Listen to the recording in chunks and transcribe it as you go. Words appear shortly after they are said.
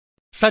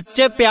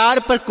सच्चे प्यार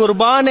पर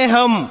कुर्बान है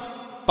हम,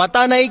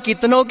 पता नहीं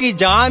कितनों की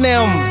जान है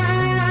हम।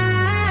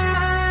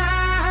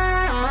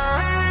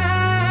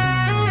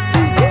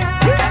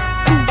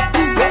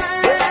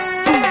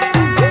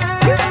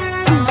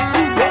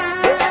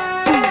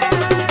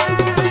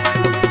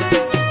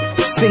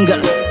 सिंगर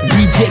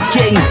डीजे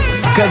किंग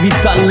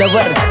कविता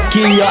लवर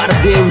की यार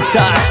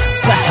देवता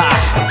सहा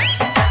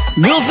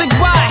music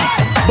by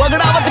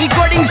Bagdawat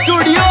recording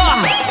studio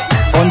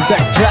on the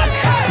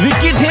track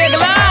Vicky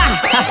ठेगला।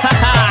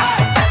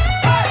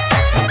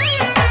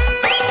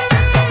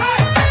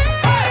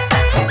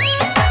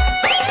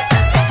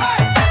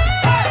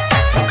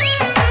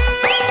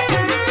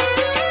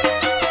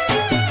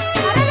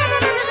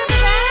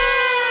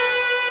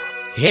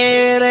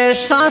 हे रे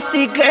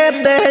सासी के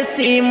दे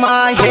सीमा,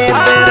 हे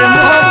तेरे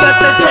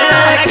मोहब्बत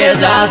के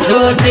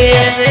जासूसी।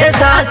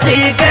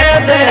 सासी के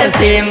दे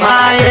सीमा,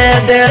 हे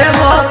तेरे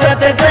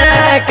मोहब्बत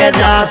के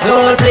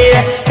जासूसी।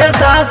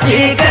 सासी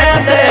के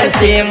दे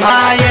सीमा,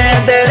 हे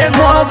तेरे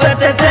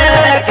मोहब्बत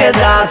के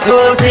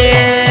जासूसी।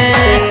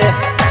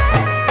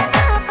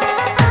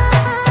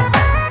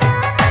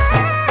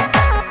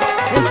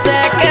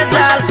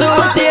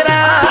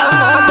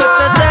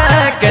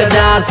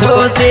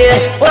 जासूसी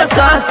ओ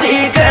सासी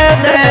के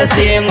दे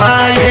सीमा,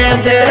 ये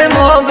तेरे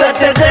मोहब्बत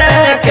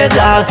के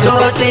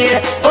जासूसी।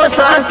 ओ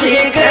सासी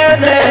के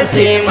दे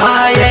सीमा,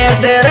 ये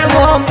तेरे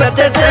मोहब्बत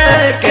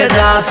के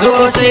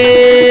जासूसी।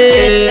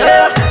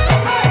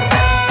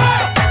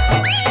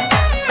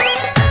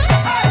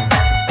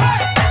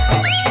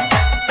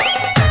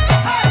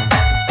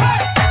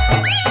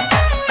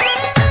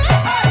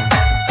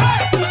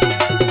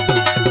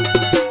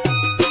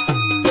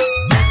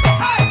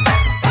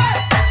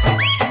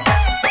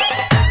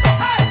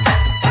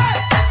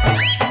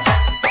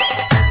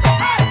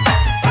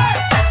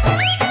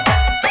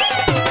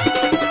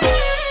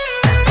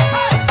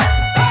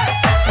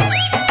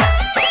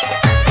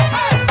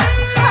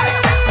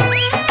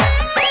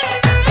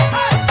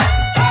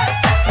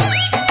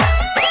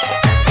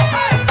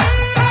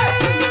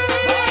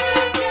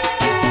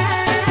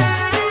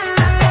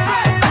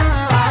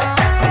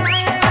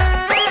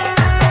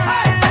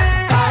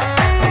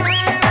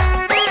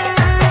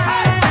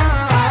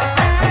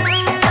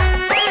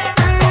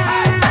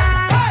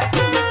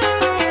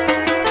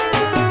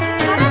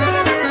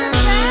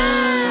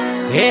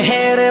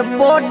 हेरे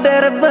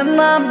बॉर्डर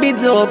बना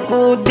बिजो को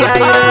देख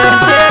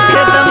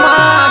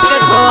दिमाग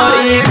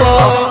छोरी को।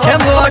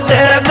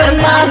 बॉर्डर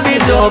बना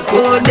बिजो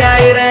को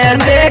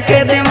देख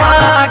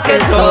दिमाग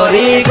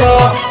छोरी को।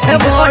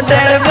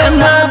 बॉर्डर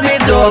बना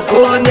बिजो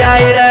को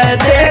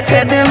देख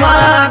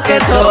दिमाग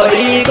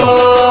छोरी को।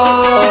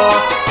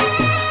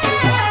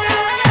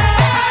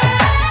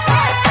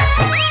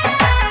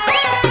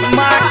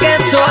 माँ के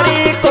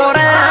छोरी को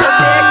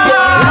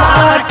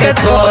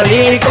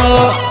छोरी को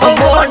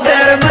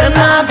बॉर्डर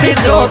बना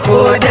बिजो को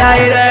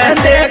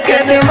देख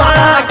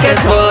दिमाग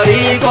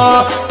छोरी को।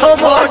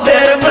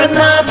 बॉर्डर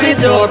बना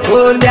बिजो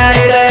को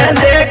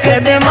देख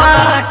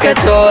दिमाग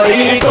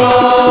छोरी को।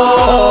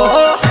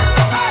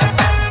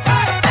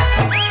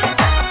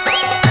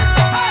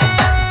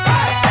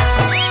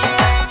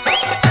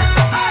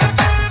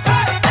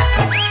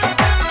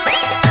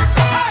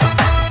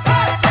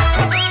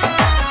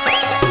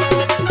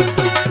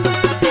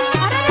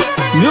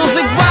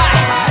 Music by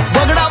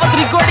Bagdawat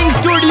recording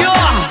studio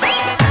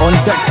on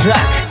the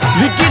track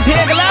Vicky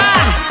ठेगला।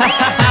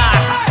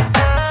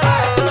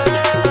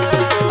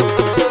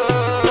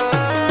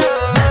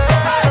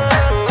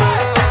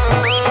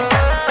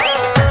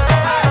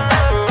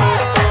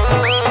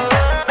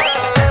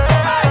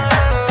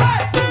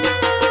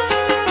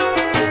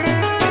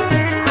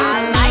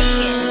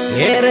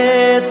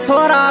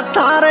 छोरा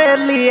थारे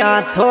लिया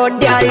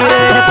छोड़िया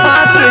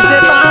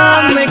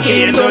पाकिस्तान की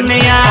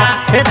दुनिया।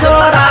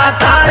 छोरा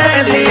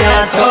थारे लिया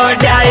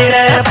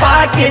छोड़िया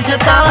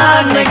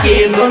पाकिस्तान की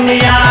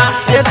दुनिया।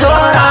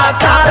 छोरा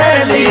थारे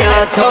लिया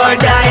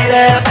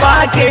छोड़िया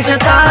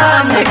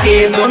पाकिस्तान की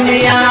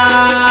दुनिया।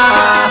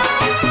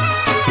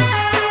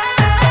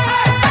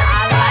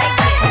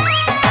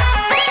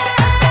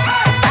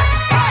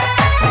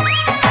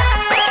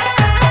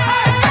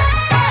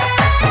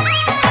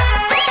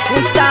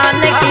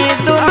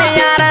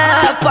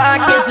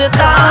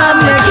 पाकिस्तान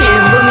की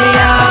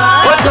दुनिया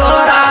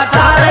छोरा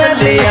थारे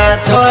लिया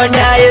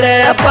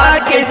छोड़िया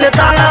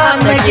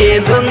पाकिस्तान की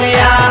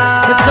दुनिया।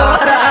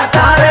 छोरा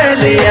थारे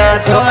लिया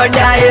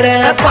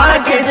छोड़िया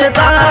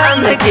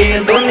पाकिस्तान की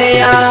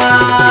दुनिया।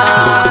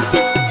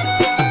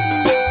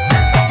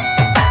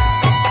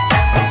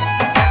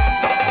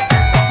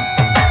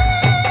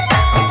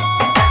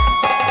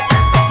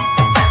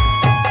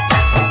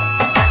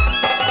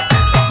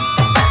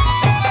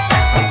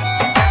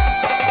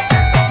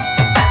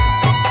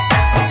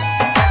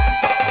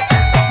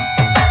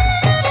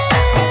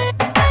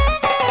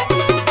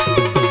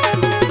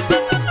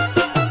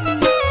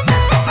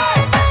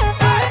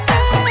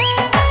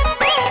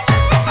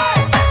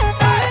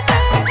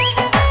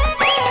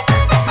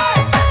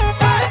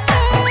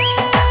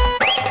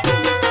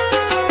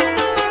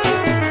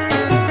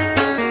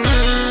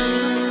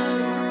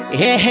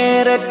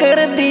 हेर कर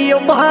दियो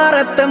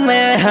भारत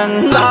में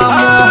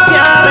हंगामा,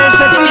 प्यार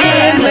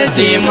सचिन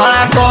सीमा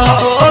को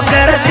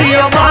कर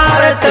दियो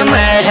भारत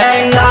में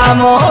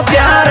हंगामा,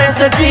 प्यार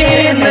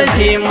सचिन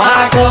सीमा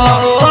को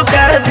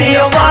कर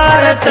दियो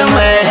भारत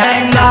में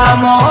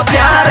हंगामा,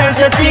 प्यार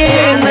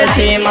सचिन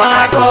सीमा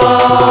को।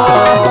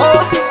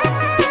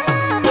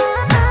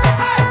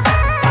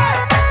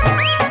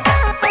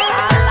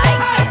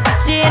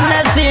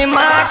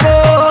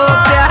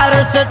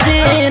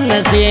 सचिन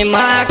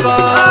सीमा को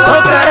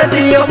कर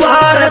दियो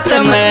भारत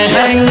में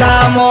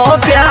हंगामा,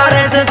 प्यार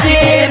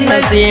सचिन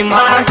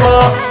सीमा को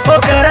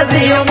कर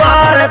दियो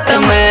भारत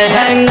में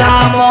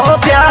हंगामा,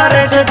 प्यार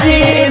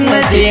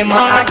सचिन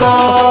सीमा को।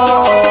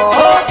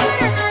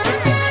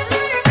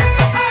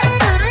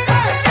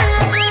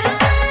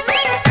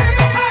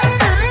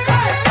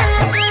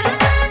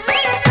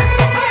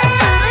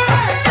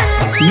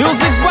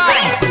 Music by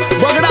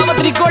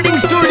Bagdawat recording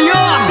studio,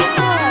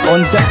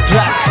 on the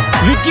track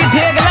Vicky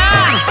ठेगला।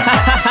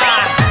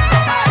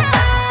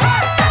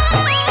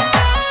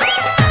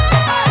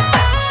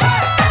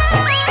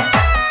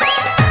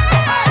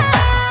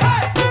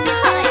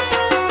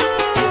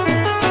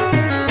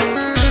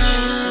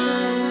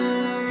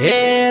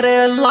 हेर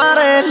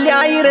लारे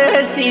ल्याई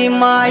रे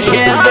सीमा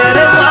ये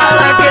तेरे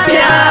बालक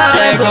चार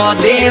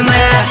गोदी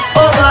में,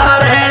 ओ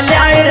लारे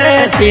ल्याई रे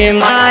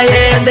सीमा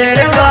ये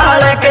तेरे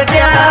बालक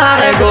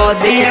चार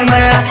गोदी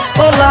में,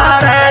 ओ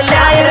लारे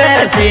ल्याई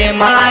रे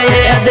सीमा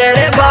ये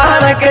तेरे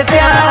बालक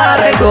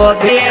चार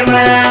गोदी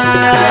में।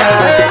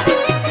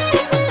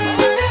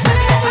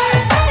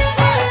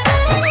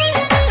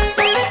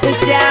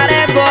 चार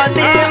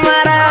गोदी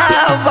मरा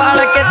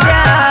बालक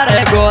चार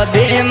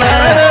गोदी में,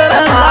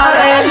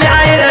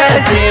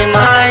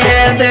 सीमा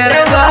ये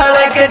तेरे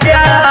बालक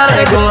चार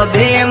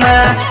गोदी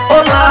में,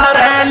 उलार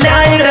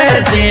लाई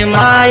रे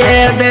सीमा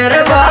ये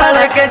तेरे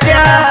बालक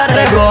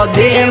चार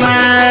गोदी में।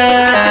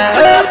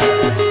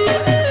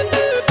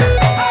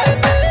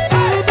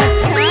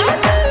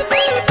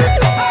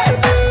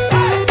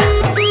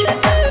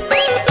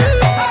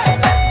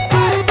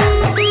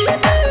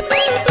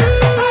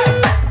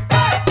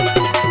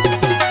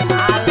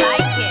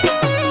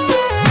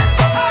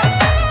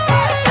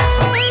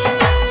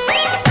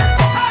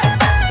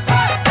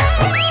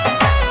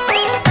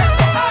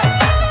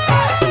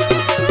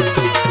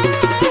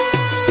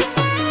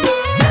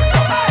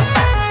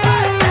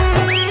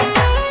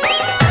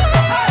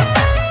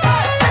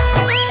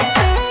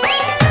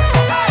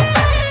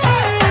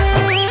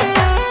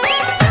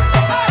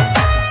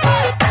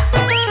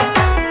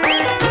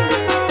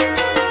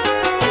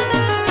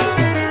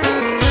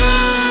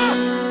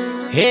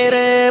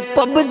 हेरे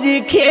पबजी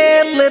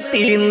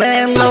खेलती ने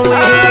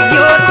लवे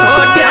क्यों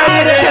छोड़ा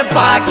रे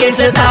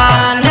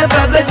पाकिस्तान,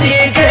 पबजी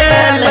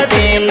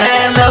खेलती ने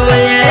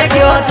लवे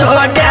क्यों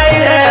छोड़ा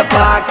रे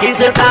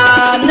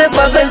पाकिस्तान,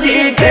 पबजी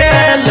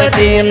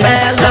खेलती ने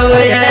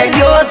लवे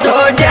क्यों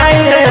छोड़ा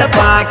रे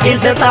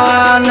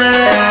पाकिस्तान।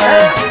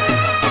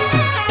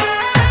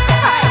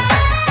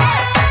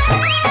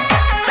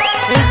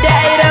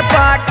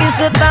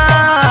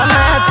 पाकिस्तान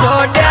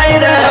छोड़ा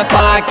रे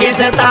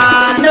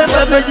पाकिस्तान,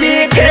 पबजी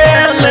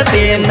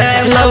खेलती ने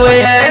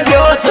लवे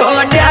क्यों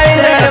छोड़ा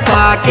रे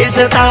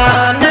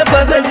पाकिस्तान,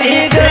 पबजी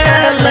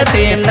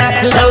खेलती ने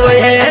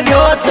लवे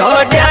क्यों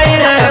छोड़ा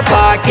रे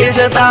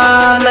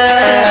Pakistan.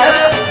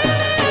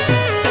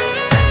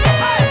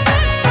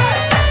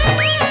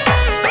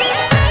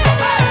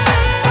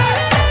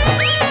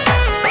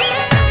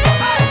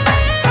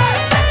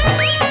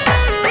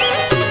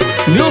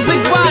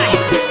 Music by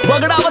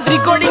Bagdawat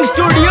recording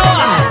studio,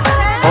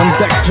 on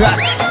the track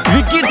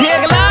Vicky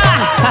ठेगला।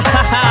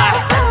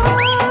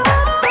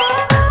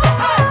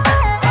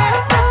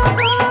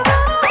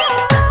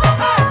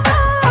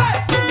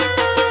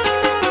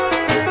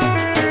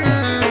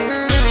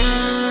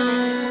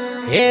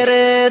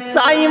 हेरे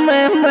चाई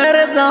मैं मर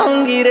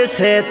जाऊंगी रे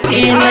से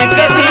चीन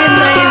कभी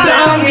नहीं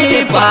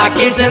जाऊंगी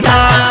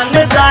पाकिस्तान,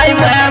 चाई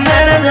मैं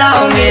मर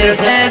जाऊंगी रे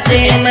से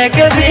चीन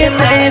कभी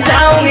नहीं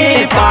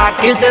जाऊंगी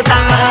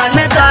पाकिस्तान,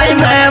 चाई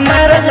मैं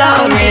मर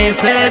जाऊंगी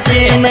से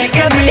चीन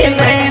कभी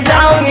नहीं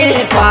जाऊंगी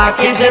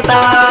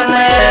पाकिस्तान।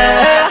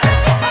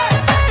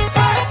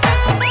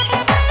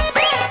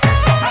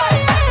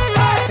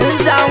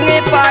 जाऊंगी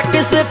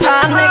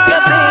पाकिस्तान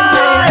कभी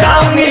नहीं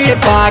जाऊंगी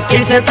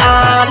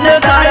पाकिस्तान,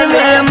 दाई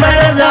में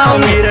मर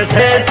जाऊंगी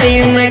से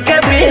चीन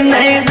कभी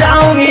नहीं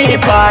जाऊंगी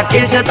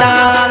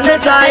पाकिस्तान,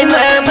 दाई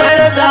में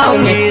मर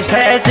जाऊंगी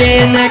से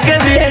चीन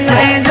कभी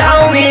नहीं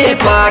जाऊंगी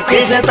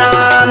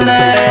पाकिस्तान।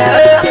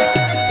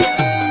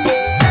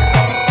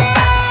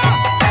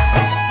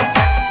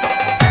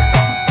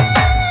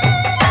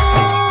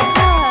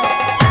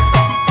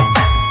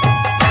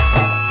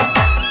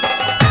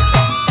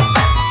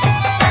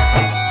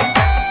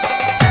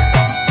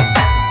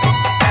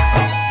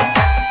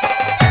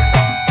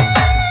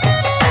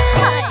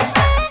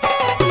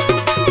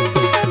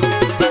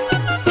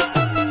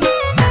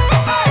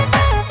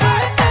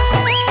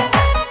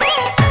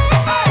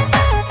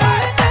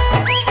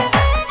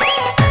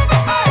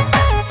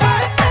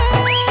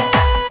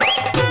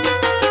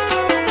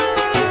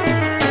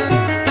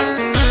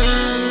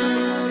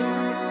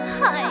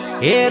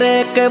 हेरे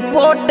के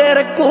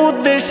बॉर्डर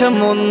कूद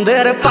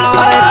समुंदर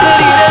पार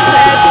करी रे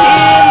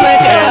सचिन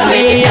के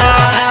लिया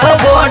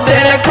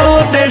बॉर्डर